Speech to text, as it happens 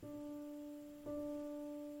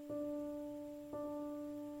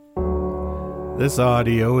This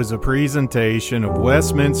audio is a presentation of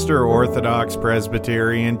Westminster Orthodox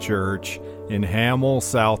Presbyterian Church in Hamel,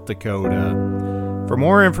 South Dakota. For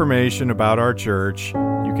more information about our church,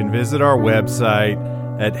 you can visit our website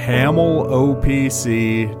at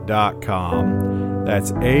hamillopc.com.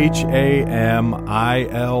 That's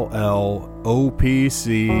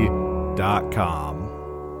HAMILLOPC.com.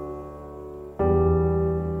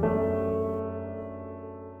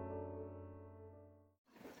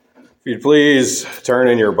 If you'd please turn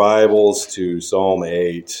in your Bibles to Psalm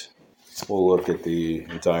 8. We'll look at the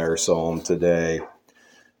entire psalm today.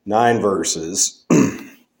 9 verses.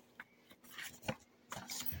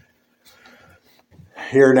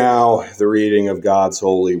 Hear now the reading of God's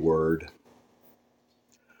holy word.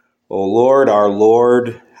 O Lord, our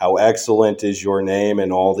Lord, how excellent is your name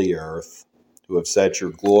in all the earth, to have set your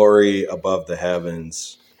glory above the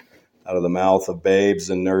heavens. Out of the mouth of babes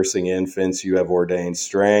and nursing infants you have ordained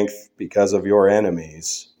strength because of your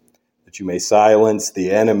enemies, that you may silence the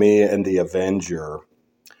enemy and the avenger.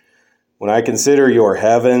 When I consider your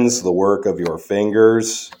heavens, the work of your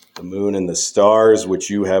fingers, the moon and the stars which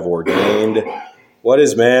you have ordained, what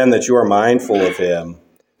is man that you are mindful of him,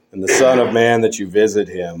 and the son of man that you visit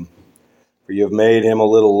him? For you have made him a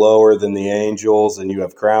little lower than the angels, and you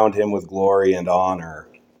have crowned him with glory and honor.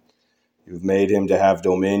 You have made him to have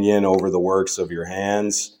dominion over the works of your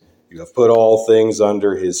hands. You have put all things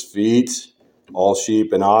under his feet, all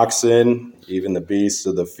sheep and oxen, even the beasts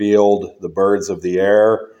of the field, the birds of the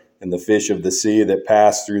air, and the fish of the sea that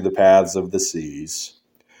pass through the paths of the seas.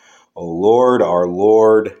 O Lord, our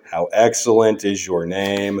Lord, how excellent is your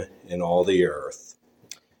name in all the earth.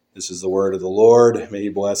 This is the word of the Lord. May he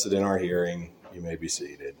bless it in our hearing. You may be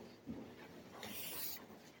seated.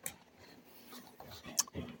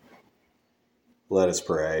 Let us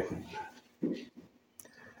pray.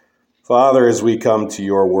 Father, as we come to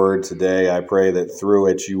your word today, I pray that through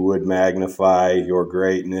it you would magnify your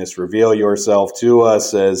greatness, reveal yourself to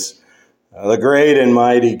us as the great and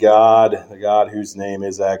mighty God, the God whose name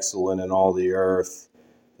is excellent in all the earth,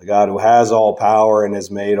 the God who has all power and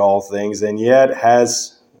has made all things, and yet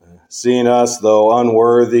has seen us, though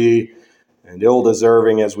unworthy and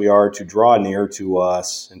ill-deserving as we are, to draw near to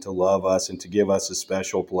us and to love us and to give us a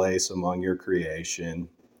special place among your creation.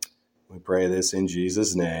 We pray this in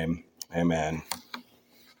Jesus' name. Amen.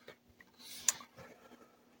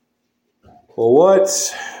 Well,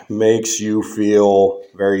 what makes you feel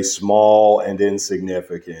very small and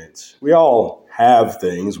insignificant? We all have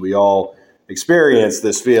things. We all experience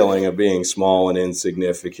this feeling of being small and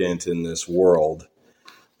insignificant in this world.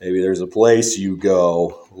 Maybe there's a place you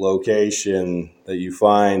go, location that you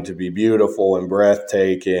find to be beautiful and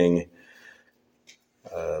breathtaking.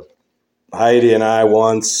 Heidi and I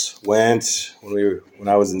once went, when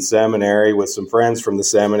I was in seminary, with some friends from the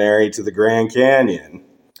seminary to the Grand Canyon.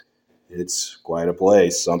 It's quite a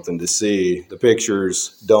place, something to see. The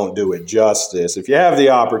pictures don't do it justice. If you have the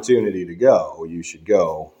opportunity to go, you should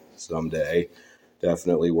go someday.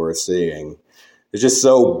 Definitely worth seeing. It's just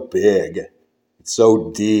so big. It's so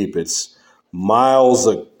deep. It's miles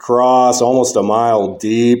across, almost a mile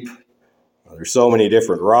deep. There's so many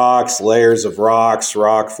different rocks, layers of rocks,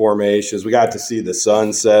 rock formations. We got to see the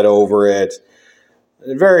sunset over it.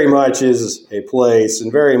 It very much is a place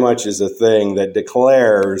and very much is a thing that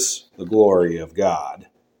declares the glory of God.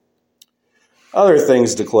 Other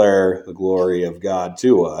things declare the glory of God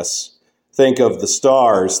to us. Think of the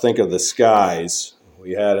stars. Think of the skies.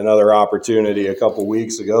 We had another opportunity a couple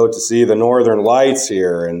weeks ago to see the northern lights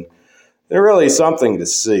here, and they're really something to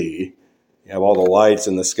see. You have all the lights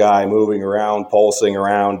in the sky moving around, pulsing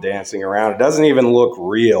around, dancing around. It doesn't even look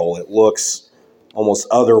real. It looks almost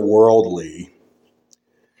otherworldly.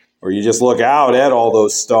 Or you just look out at all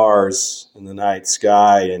those stars in the night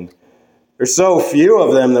sky, and there's so few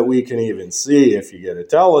of them that we can even see. If you get a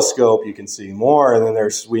telescope, you can see more. And then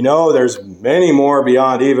we know there's many more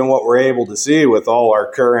beyond even what we're able to see with all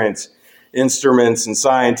our current instruments and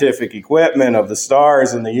scientific equipment of the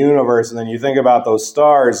stars in the universe. And then you think about those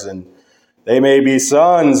stars, and they may be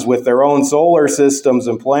suns with their own solar systems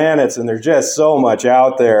and planets, and there's just so much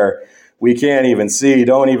out there we can't even see,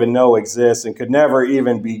 don't even know exists, and could never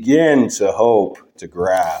even begin to hope to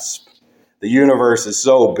grasp. The universe is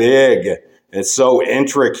so big. It's so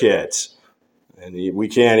intricate, and we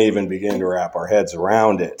can't even begin to wrap our heads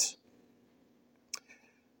around it.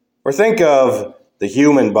 Or think of the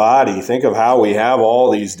human body. Think of how we have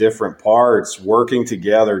all these different parts working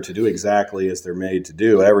together to do exactly as they're made to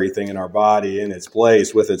do, everything in our body in its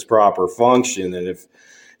place with its proper function. And if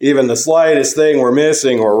even the slightest thing we're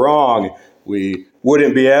missing or wrong, we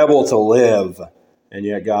wouldn't be able to live. And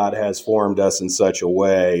yet God has formed us in such a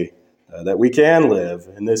way that we can live.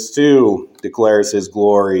 And this too declares his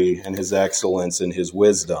glory and his excellence and his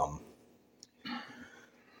wisdom.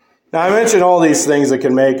 Now, I mentioned all these things that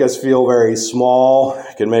can make us feel very small,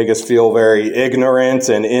 can make us feel very ignorant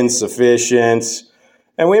and insufficient.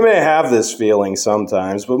 And we may have this feeling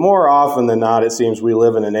sometimes, but more often than not, it seems we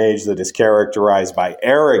live in an age that is characterized by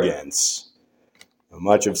arrogance.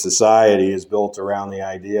 Much of society is built around the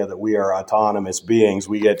idea that we are autonomous beings.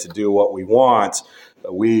 We get to do what we want.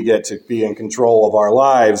 We get to be in control of our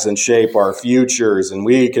lives and shape our futures, and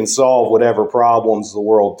we can solve whatever problems the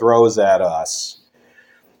world throws at us.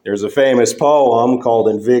 There's a famous poem called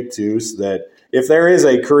Invictus that if there is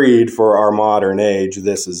a creed for our modern age,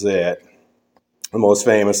 this is it. The most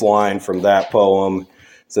famous line from that poem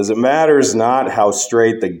says, "It matters not how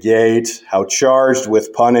straight the gate, how charged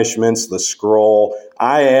with punishments the scroll.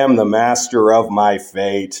 I am the master of my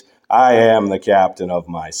fate. I am the captain of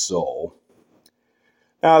my soul."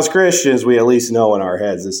 Now, as Christians, we at least know in our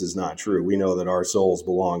heads this is not true. We know that our souls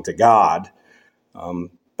belong to God.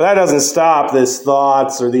 But that doesn't stop these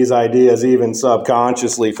thoughts or these ideas, even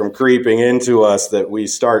subconsciously, from creeping into us, that we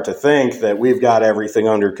start to think that we've got everything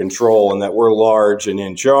under control and that we're large and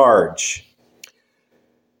in charge.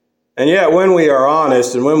 And yet, when we are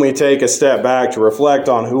honest and when we take a step back to reflect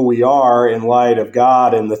on who we are in light of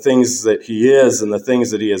God and the things that He is and the things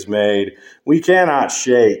that He has made, we cannot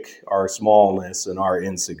shake our smallness and our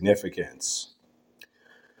insignificance.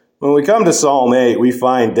 When we come to Psalm 8, we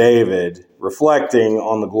find David reflecting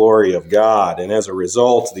on the glory of God, and as a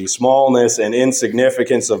result, the smallness and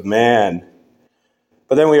insignificance of man.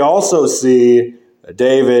 But then we also see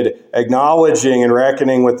David acknowledging and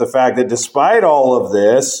reckoning with the fact that despite all of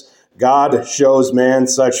this, God shows man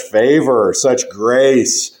such favor, such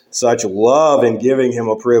grace, such love in giving him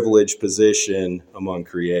a privileged position among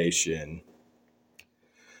creation.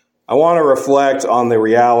 I want to reflect on the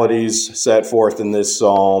realities set forth in this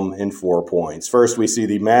psalm in 4 points. First, we see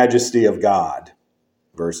the majesty of God,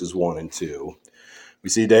 verses 1 and 2. We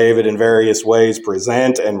see David in various ways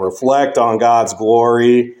present and reflect on God's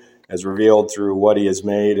glory as revealed through what he has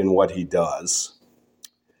made and what he does.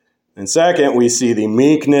 And second, we see the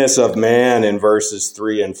meekness of man in verses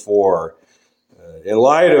 3 and 4. In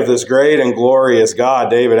light of this great and glorious God,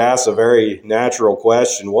 David asks a very natural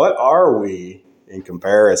question: what are we in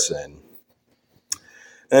comparison?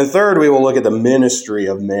 And third, we will look at the ministry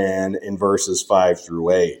of man in verses 5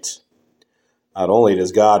 through 8. Not only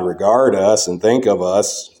does God regard us and think of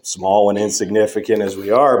us, small and insignificant as we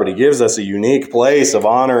are, but He gives us a unique place of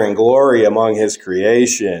honor and glory among His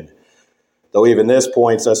creation. Though even this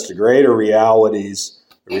points us to greater realities,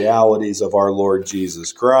 the realities of our Lord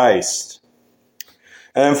Jesus Christ.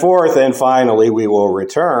 And then fourth and finally, we will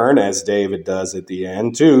return, as David does at the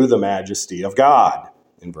end, to the majesty of God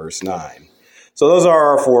in verse 9. So those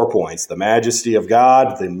are our 4 points: the majesty of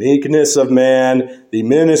God, the meekness of man, the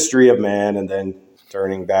ministry of man, and then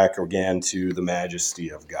turning back again to the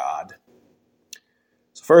majesty of God.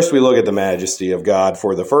 So first we look at the majesty of God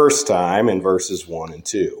for the first time in verses 1 and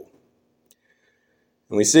 2.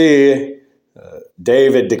 And we see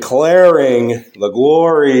David declaring the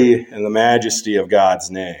glory and the majesty of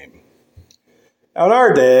God's name. Now, in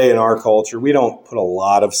our day, in our culture, we don't put a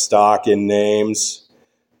lot of stock in names.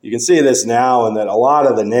 You can see this now in that a lot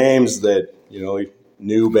of the names that,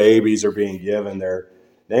 new babies are being given, they're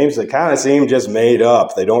names that kind of seem just made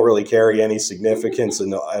up. They don't really carry any significance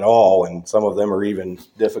at all, and some of them are even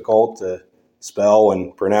difficult to spell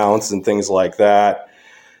and pronounce and things like that.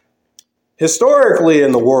 Historically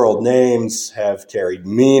in the world, names have carried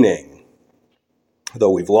meaning, though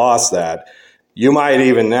we've lost that. You might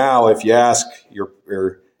even now, if I asked you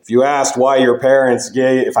why your parents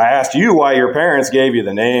gave you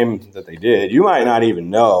the name that they did, you might not even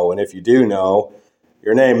know. And if you do know,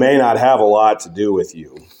 your name may not have a lot to do with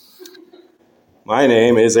you. My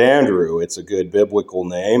name is Andrew. It's a good biblical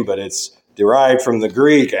name, but it's derived from the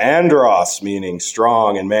Greek andros, meaning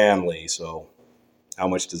strong and manly. So how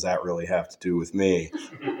much does that really have to do with me?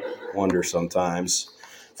 Wonder sometimes.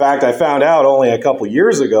 In fact, I found out only a couple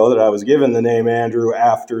years ago that I was given the name Andrew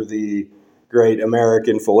after the great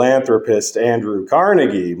American philanthropist Andrew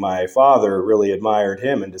Carnegie. My father really admired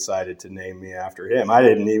him and decided to name me after him. I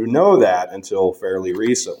didn't even know that until fairly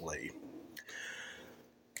recently.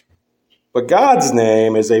 But God's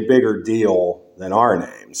name is a bigger deal than our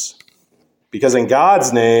names, because in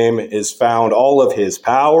God's name is found all of His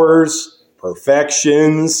powers,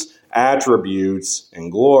 perfections, attributes,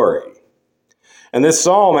 and glory. And this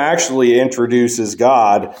psalm actually introduces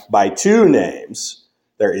God by 2 names.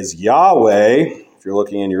 There is Yahweh. If you're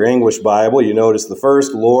looking in your English Bible, you notice the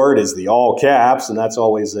first Lord is the all caps, and that's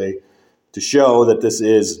always a to show that this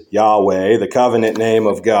is Yahweh, the covenant name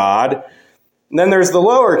of God. And then there's the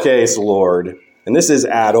lowercase Lord, and this is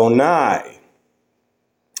Adonai.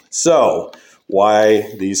 So,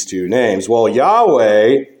 why these two names? Well,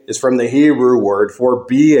 Yahweh is from the Hebrew word for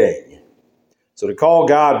being. So to call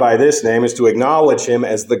God by this name is to acknowledge him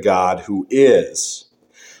as the God who is.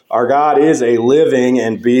 Our God is a living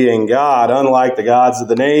and being God, unlike the gods of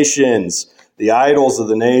the nations, the idols of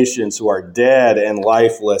the nations who are dead and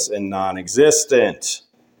lifeless and non-existent.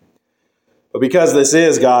 But because this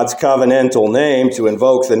is God's covenantal name, to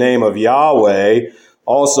invoke the name of Yahweh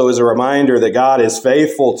also is a reminder that God is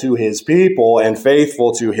faithful to his people and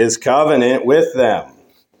faithful to his covenant with them.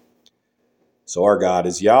 So our God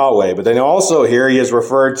is Yahweh. But then also here he is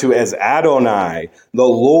referred to as Adonai, the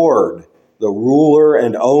Lord, the ruler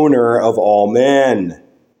and owner of all men.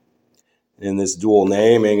 In this dual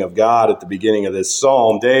naming of God at the beginning of this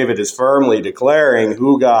psalm, David is firmly declaring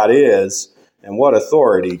who God is and what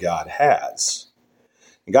authority God has.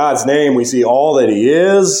 In God's name, we see all that he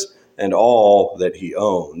is and all that he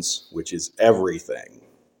owns, which is everything.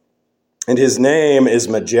 And his name is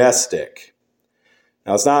majestic.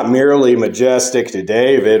 Now, it's not merely majestic to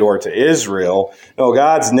David or to Israel. No,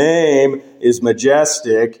 God's name is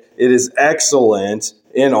majestic. It is excellent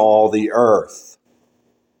in all the earth.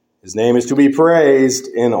 His name is to be praised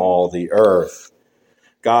in all the earth.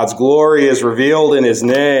 God's glory is revealed in his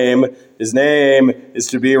name. His name is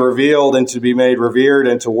to be revealed and to be made revered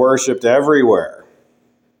and to worshiped everywhere.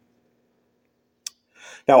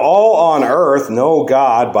 Now, all on earth know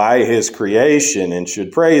God by his creation and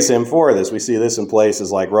should praise him for this. We see this in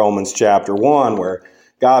places like Romans chapter 1, where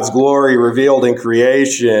God's glory revealed in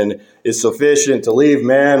creation is sufficient to leave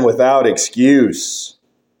man without excuse.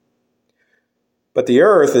 But the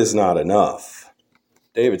earth is not enough.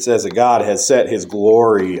 David says that God has set his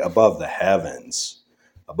glory above the heavens,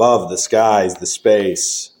 above the skies, the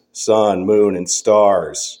space, sun, moon, and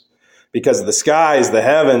stars. Because the skies, the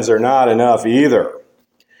heavens, are not enough either.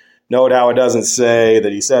 Note how it doesn't say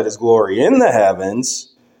that he set his glory in the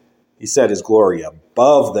heavens. He set his glory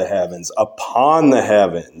above the heavens, upon the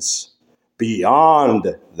heavens,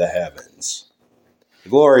 beyond the heavens. The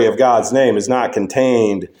glory of God's name is not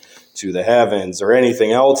contained to the heavens or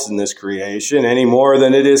anything else in this creation any more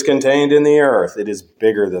than it is contained in the earth. It is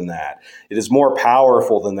bigger than that. It is more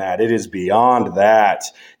powerful than that. It is beyond that.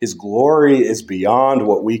 His glory is beyond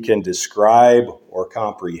what we can describe or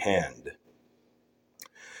comprehend.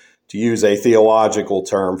 To use a theological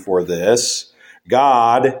term for this,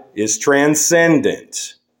 God is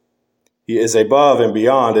transcendent. He is above and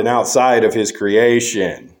beyond and outside of his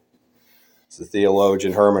creation. As the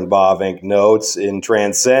theologian Herman Bavinck notes, in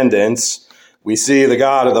transcendence, we see the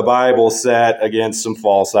God of the Bible set against some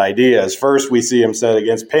false ideas. First, we see him set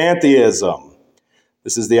against pantheism.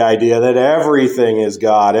 This is the idea that everything is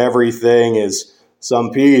God, everything is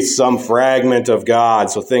some piece, some fragment of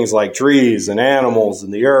God. So things like trees and animals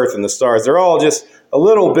and the earth and the stars, they're all just a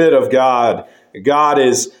little bit of God. God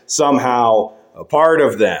is somehow a part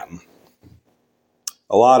of them.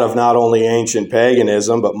 A lot of not only ancient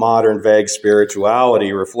paganism, but modern vague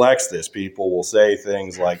spirituality reflects this. People will say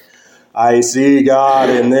things like, I see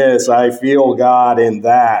God in this, I feel God in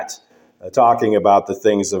that, talking about the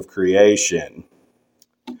things of creation.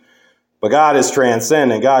 But God is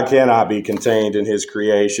transcendent. God cannot be contained in his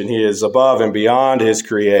creation. He is above and beyond his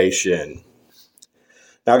creation.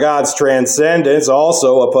 Now, God's transcendence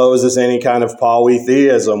also opposes any kind of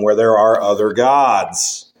polytheism where there are other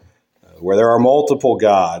gods, where there are multiple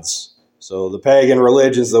gods. So the pagan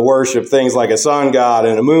religions that worship things like a sun god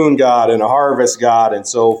and a moon god and a harvest god and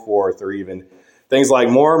so forth, or even things like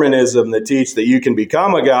Mormonism that teach that you can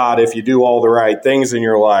become a god if you do all the right things in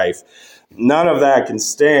your life. None of that can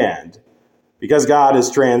stand. Because God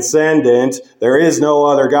is transcendent, there is no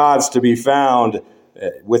other gods to be found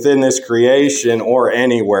within this creation or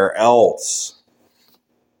anywhere else.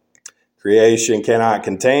 Creation cannot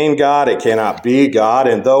contain God, it cannot be God,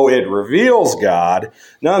 and though it reveals God,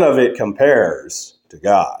 none of it compares to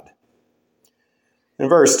God. In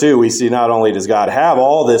verse 2, we see not only does God have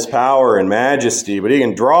all this power and majesty, but he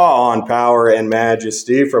can draw on power and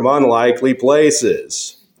majesty from unlikely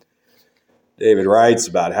places. David writes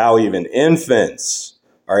about how even infants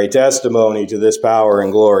are a testimony to this power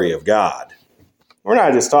and glory of God. We're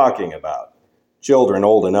not just talking about children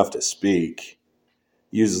old enough to speak.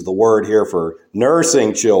 He uses the word here for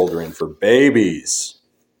nursing children, for babies.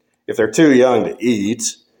 If they're too young to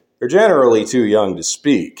eat, they're generally too young to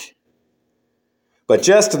speak. But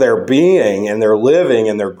just their being and their living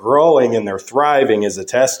and their growing and their thriving is a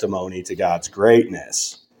testimony to God's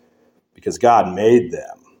greatness, because God made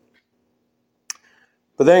them.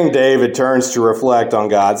 But then David turns to reflect on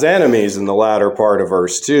God's enemies in the latter part of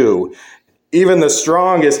verse 2. Even the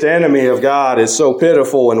strongest enemy of God is so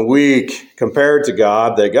pitiful and weak compared to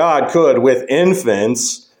God that God could, with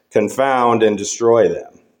infants, confound and destroy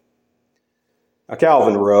them. Now,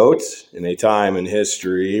 Calvin wrote in a time in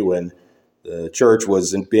history when the church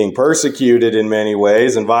was being persecuted in many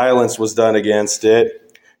ways and violence was done against it.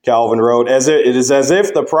 Calvin wrote, it is as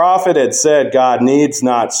if the prophet had said God needs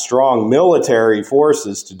not strong military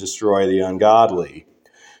forces to destroy the ungodly.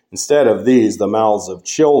 Instead of these, the mouths of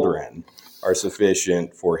children are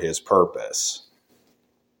sufficient for his purpose.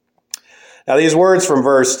 Now, these words from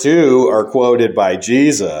verse 2 are quoted by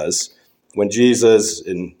Jesus when Jesus,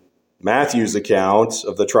 in Matthew's account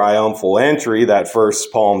of the triumphal entry, that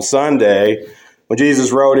first Palm Sunday, when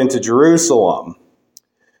Jesus rode into Jerusalem,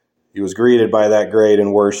 he was greeted by that great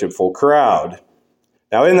and worshipful crowd.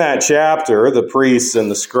 Now, in that chapter, the priests and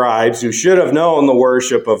the scribes, who should have known the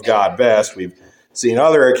worship of God best, we've seen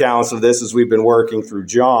other accounts of this as we've been working through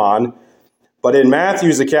John, but in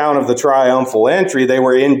Matthew's account of the triumphal entry, they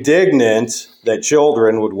were indignant that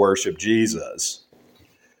children would worship Jesus.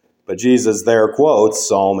 But Jesus there quotes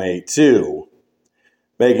Psalm 8:2,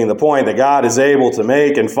 making the point that God is able to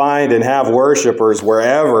make and find and have worshipers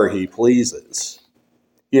wherever he pleases.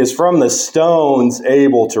 He is from the stones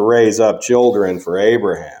able to raise up children for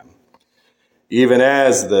Abraham. Even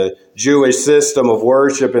as the Jewish system of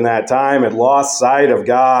worship in that time had lost sight of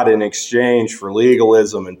God in exchange for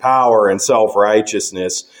legalism and power and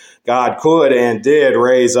self-righteousness, God could and did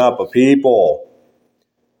raise up a people,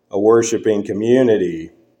 a worshiping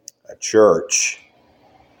community, a church,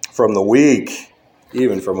 from the weak,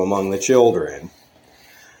 even from among the children.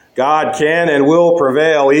 God can and will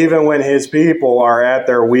prevail even when his people are at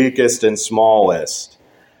their weakest and smallest.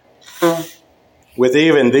 With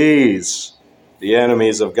even these, the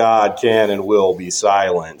enemies of God can and will be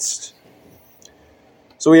silenced.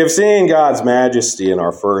 So we have seen God's majesty in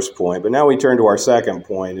our first point, but now we turn to our second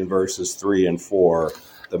point in verses 3 and 4,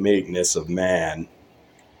 the meekness of man.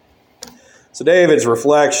 So David's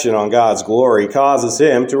reflection on God's glory causes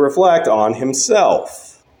him to reflect on himself.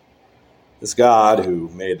 This God who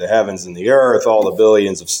made the heavens and the earth, all the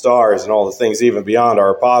billions of stars, and all the things even beyond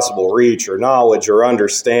our possible reach or knowledge or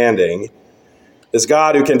understanding. This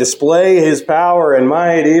God who can display his power and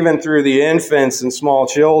might even through the infants and small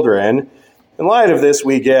children. In light of this,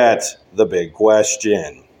 we get the big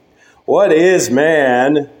question. What is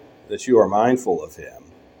man that you are mindful of him,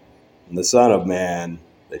 and the Son of Man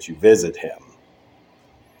that you visit him?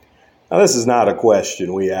 Now, this is not a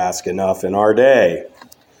question we ask enough in our day.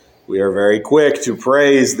 We are very quick to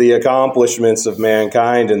praise the accomplishments of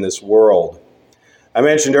mankind in this world. I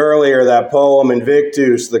mentioned earlier that poem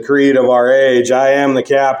Invictus, the creed of our age. I am the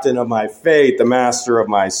captain of my fate, the master of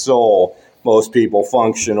my soul. Most people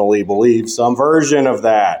functionally believe some version of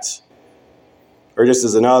that. Or just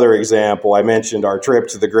as another example, I mentioned our trip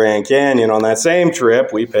to the Grand Canyon. On that same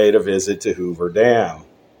trip, we paid a visit to Hoover Dam.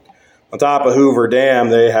 On top of Hoover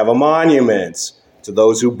Dam, they have a monument to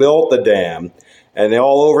those who built the dam. And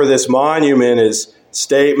all over this monument is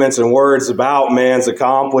statements and words about man's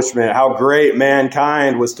accomplishment, how great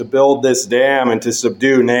mankind was to build this dam and to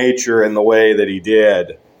subdue nature in the way that he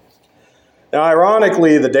did. Now,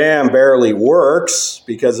 ironically, the dam barely works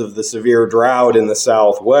because of the severe drought in the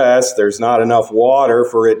Southwest. There's not enough water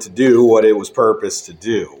for it to do what it was purposed to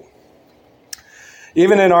do.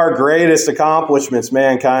 Even in our greatest accomplishments,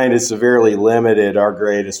 mankind is severely limited. Our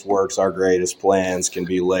greatest works, our greatest plans can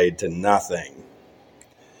be laid to nothing.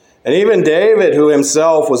 And even David, who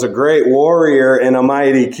himself was a great warrior and a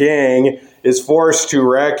mighty king, is forced to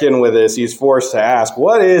reckon with this. He's forced to ask,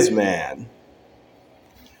 what is man?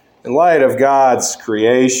 In light of God's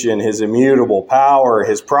creation, his immutable power,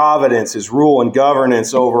 his providence, his rule and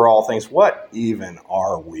governance over all things, what even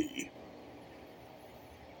are we?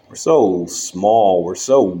 We're so small, we're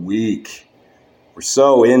so weak, we're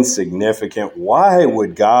so insignificant. Why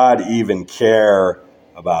would God even care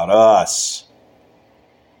about us?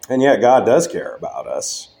 And yet God does care about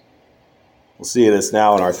us. We'll see this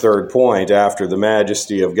now in our third point. After the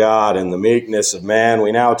majesty of God and the meekness of man,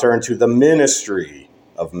 we now turn to the ministry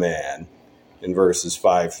of man in verses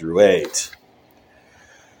 5 through 8.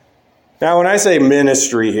 Now, when I say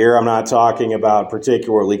ministry here, I'm not talking about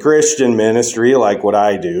particularly Christian ministry like what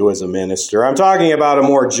I do as a minister. I'm talking about a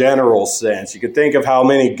more general sense. You could think of how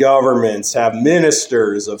many governments have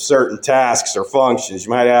ministers of certain tasks or functions. You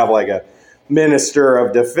might have like a minister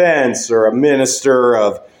of defense or a minister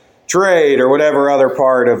of trade or whatever other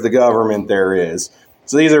part of the government there is.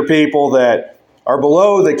 So these are people that are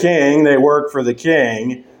below the king, they work for the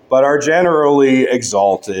king, but are generally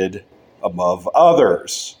exalted above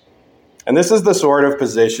others. And this is the sort of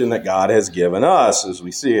position that God has given us, as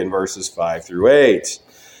we see in verses 5 through 8.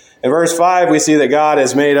 In verse 5, we see that God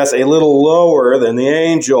has made us a little lower than the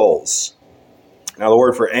angels. Now, the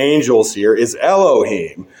word for angels here is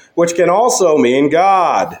Elohim, which can also mean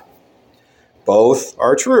God. Both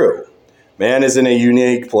are true. Man is in a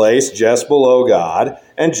unique place just below God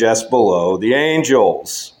and just below the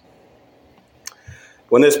angels.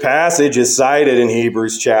 When this passage is cited in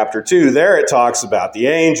Hebrews chapter 2, there it talks about the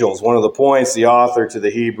angels. One of the points the author to the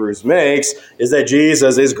Hebrews makes is that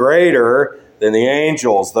Jesus is greater than the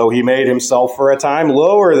angels, though he made himself for a time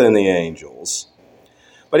lower than the angels.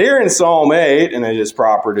 But here in Psalm 8, and it is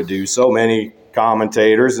proper to do so, many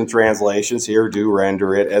commentators and translations here do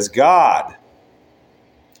render it as God.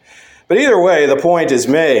 But either way, the point is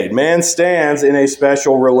made. Man stands in a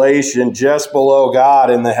special relation just below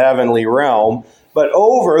God in the heavenly realm, but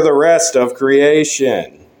over the rest of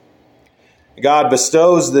creation. God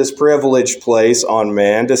bestows this privileged place on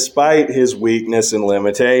man despite his weakness and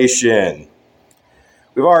limitation.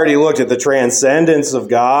 We've already looked at the transcendence of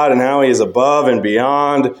God and how he is above and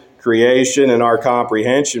beyond creation and our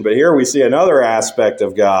comprehension, but here we see another aspect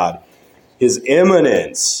of God, his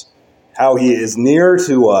immanence, how he is near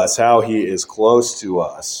to us, how he is close to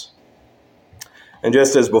us. And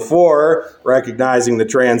just as before, recognizing the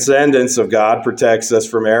transcendence of God protects us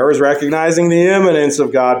from errors, recognizing the immanence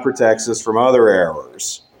of God protects us from other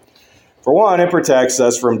errors. For one, it protects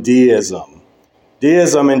us from deism.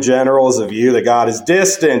 Deism in general is a view that God is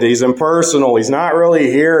distant, he's impersonal, he's not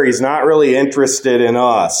really here, he's not really interested in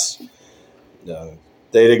us.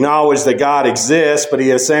 They'd acknowledge that God exists, but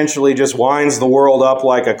he essentially just winds the world up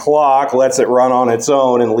like a clock, lets it run on its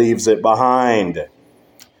own, and leaves it behind.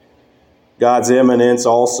 God's immanence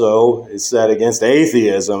also is set against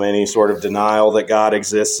atheism, any sort of denial that God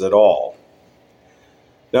exists at all.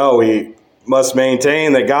 No, we must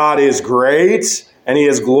maintain that God is great and he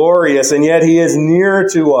is glorious, and yet he is near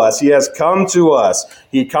to us. He has come to us.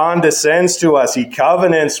 He condescends to us. He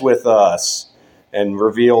covenants with us and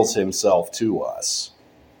reveals himself to us.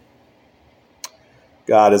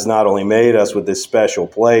 God has not only made us with this special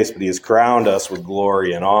place, but he has crowned us with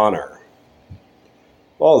glory and honor.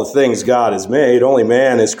 All the things God has made, only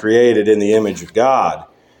man is created in the image of God.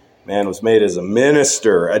 Man was made as a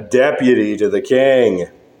minister, a deputy to the king.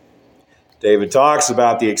 David talks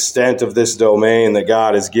about the extent of this domain that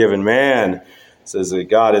God has given man. He says that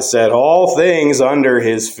God has set all things under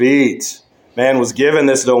his feet. Man was given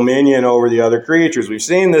this dominion over the other creatures. We've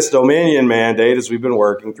seen this dominion mandate as we've been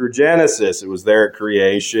working through Genesis. It was there at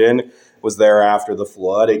creation, it was there after the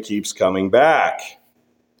flood. It keeps coming back.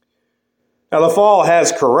 Now, the fall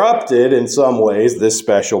has corrupted, in some ways, this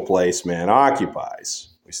special place man occupies.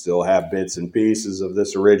 We still have bits and pieces of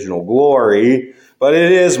this original glory, but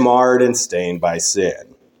it is marred and stained by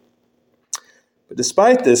sin. But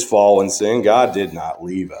despite this fall and sin, God did not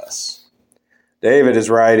leave us. David is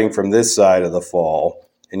writing from this side of the fall,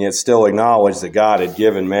 and yet still acknowledged that God had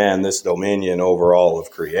given man this dominion over all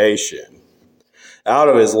of creation. Out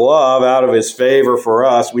of his love, out of his favor for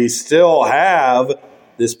us, we still have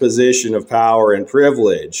this position of power and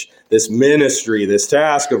privilege, this ministry, this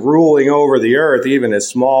task of ruling over the earth, even as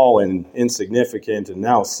small and insignificant and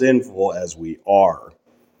now sinful as we are.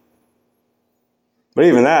 But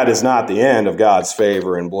even that is not the end of God's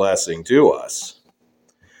favor and blessing to us.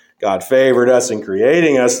 God favored us in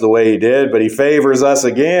creating us the way he did, but he favors us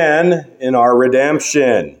again in our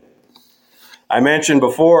redemption. I mentioned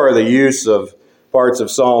before the use of parts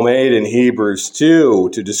of Psalm 8 and Hebrews 2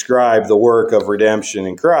 to describe the work of redemption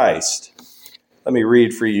in Christ. Let me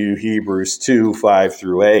read for you Hebrews 2, 5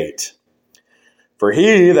 through 8. For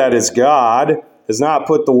he, that is God, has not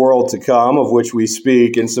put the world to come, of which we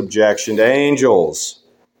speak, in subjection to angels.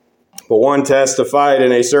 But one testified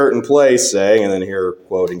in a certain place, saying, and then here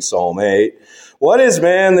quoting Psalm 8, what is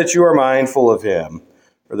man that you are mindful of him,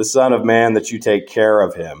 or the son of man that you take care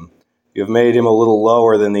of him? You have made him a little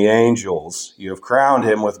lower than the angels. You have crowned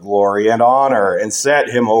him with glory and honor and set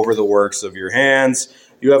him over the works of your hands.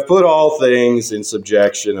 You have put all things in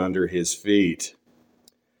subjection under his feet.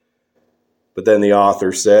 But then the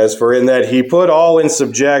author says, for in that he put all in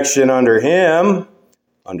subjection under him,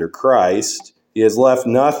 under Christ, he has left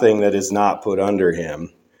nothing that is not put under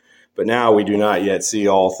him. But now we do not yet see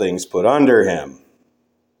all things put under him.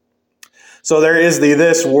 So there is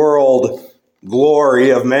this world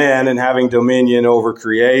glory of man and having dominion over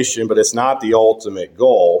creation, but it's not the ultimate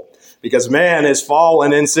goal, because man is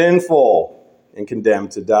fallen and sinful and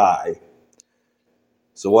condemned to die.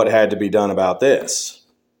 So what had to be done about this?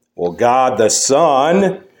 Well, God the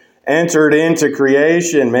Son entered into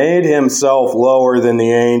creation, made himself lower than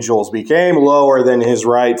the angels, became lower than his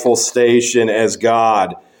rightful station as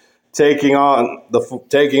God, taking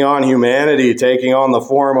on humanity, taking on the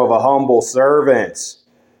form of a humble servant,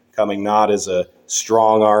 coming not as a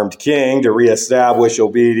strong-armed king to reestablish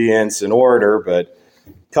obedience and order, but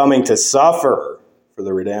coming to suffer for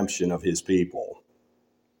the redemption of his people.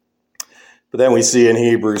 But then we see in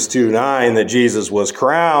Hebrews 2:9 that Jesus was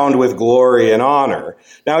crowned with glory and honor.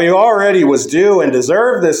 Now, he already was due and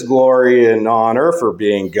deserved this glory and honor for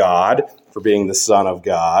being God, for being the Son of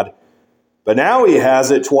God. But now he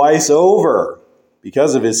has it twice over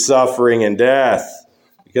because of his suffering and death.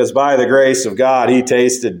 Because by the grace of God, he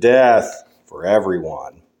tasted death for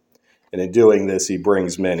everyone. And in doing this, he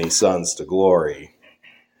brings many sons to glory.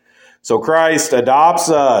 So Christ adopts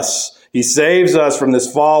us. He saves us from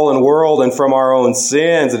this fallen world and from our own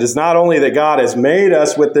sins. It is not only that God has made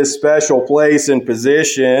us with this special place and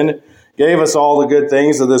position, gave us all the good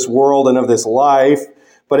things of this world and of this life,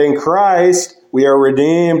 but in Christ we are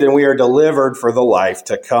redeemed and we are delivered for the life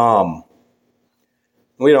to come.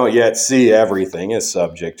 We don't yet see everything as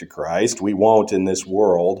subject to Christ. We won't in this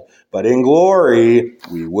world, but in glory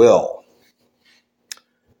we will.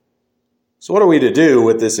 So what are we to do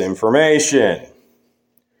with this information?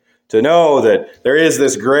 To know that there is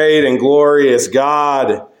this great and glorious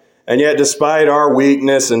God, and yet despite our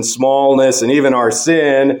weakness and smallness and even our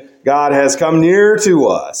sin, God has come near to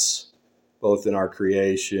us, both in our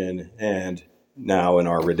creation and now in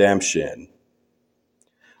our redemption.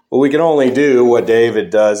 Well, we can only do what David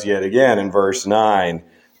does yet again in verse 9,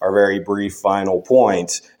 our very brief final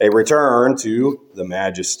point, a return to the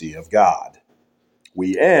majesty of God.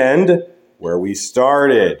 We end where we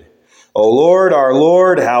started. O Lord, our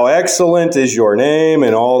Lord, how excellent is your name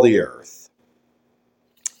in all the earth.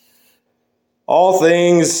 All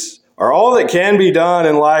things are all that can be done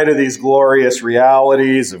in light of these glorious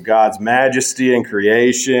realities of God's majesty in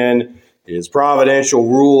creation, his providential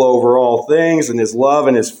rule over all things, and his love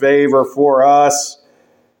and his favor for us,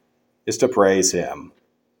 is to praise him,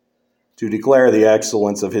 to declare the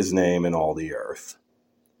excellence of his name in all the earth.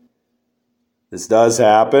 This does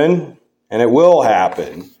happen, and it will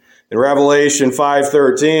happen. In Revelation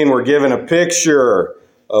 5:13, we're given a picture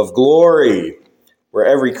of glory, where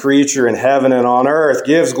every creature in heaven and on earth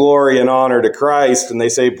gives glory and honor to Christ, and they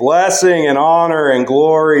say, blessing and honor and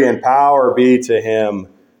glory and power be to him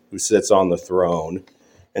who sits on the throne,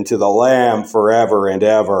 and to the Lamb forever and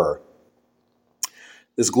ever.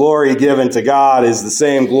 This glory given to God is the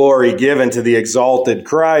same glory given to the exalted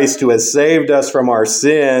Christ, who has saved us from our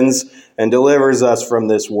sins and delivers us from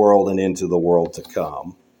this world and into the world to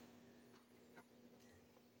come.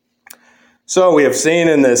 So we have seen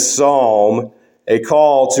in this psalm a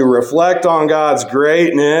call to reflect on God's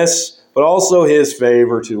greatness, but also his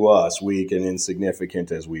favor to us, weak and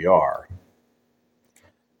insignificant as we are.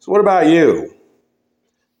 So what about you?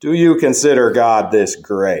 Do you consider God this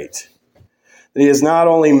great? That he has not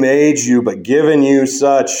only made you, but given you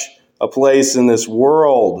such a place in this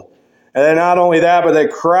world. And then not only that, but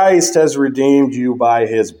that Christ has redeemed you by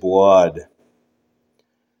his blood.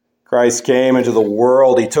 Christ came into the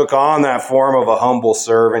world. He took on that form of a humble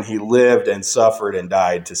servant. He lived and suffered and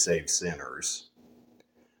died to save sinners.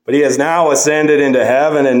 But he has now ascended into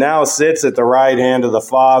heaven and now sits at the right hand of the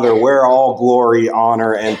Father, where all glory,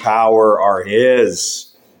 honor, and power are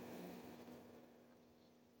his.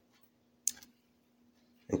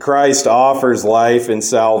 And Christ offers life and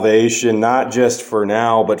salvation, not just for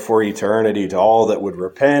now, but for eternity, to all that would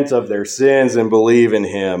repent of their sins and believe in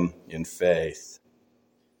him in faith.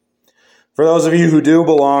 For those of you who do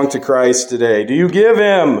belong to Christ today, do you give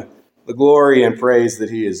him the glory and praise that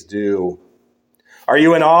he is due? Are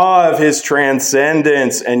you in awe of his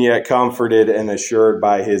transcendence and yet comforted and assured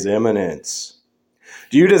by his immanence?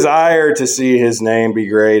 Do you desire to see his name be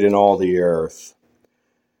great in all the earth?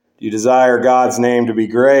 Do you desire God's name to be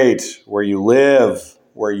great where you live,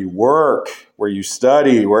 where you work, where you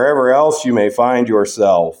study, wherever else you may find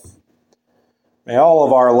yourself? May all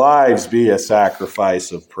of our lives be a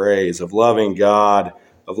sacrifice of praise, of loving God,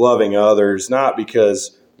 of loving others, not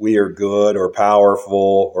because we are good or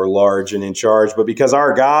powerful or large and in charge, but because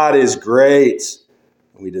our God is great.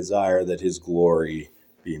 We desire that his glory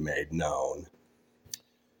be made known.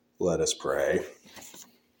 Let us pray.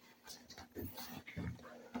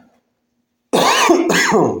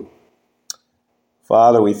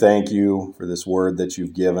 Father, we thank you for this word that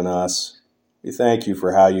you've given us. We thank you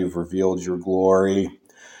for how you've revealed your glory.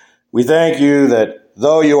 We thank you that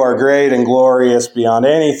though you are great and glorious beyond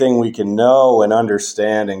anything we can know and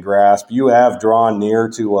understand and grasp, you have drawn near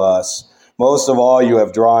to us. Most of all, you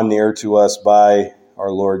have drawn near to us by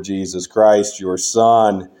our Lord Jesus Christ, your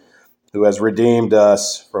Son, who has redeemed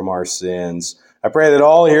us from our sins. I pray that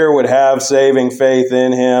all here would have saving faith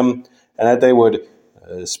in him, and that they would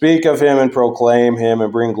speak of him and proclaim him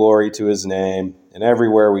and bring glory to his name in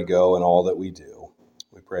everywhere we go and all that we do.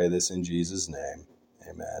 We pray this in Jesus' name.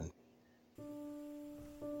 Amen.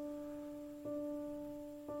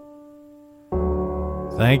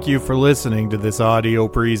 Thank you for listening to this audio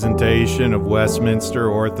presentation of Westminster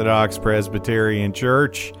Orthodox Presbyterian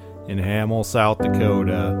Church in Hamel, South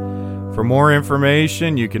Dakota. For more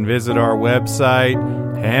information, you can visit our website,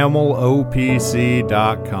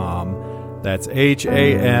 hamillopc.com. That's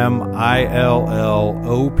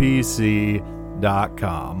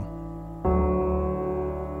HAMILLOPC.com.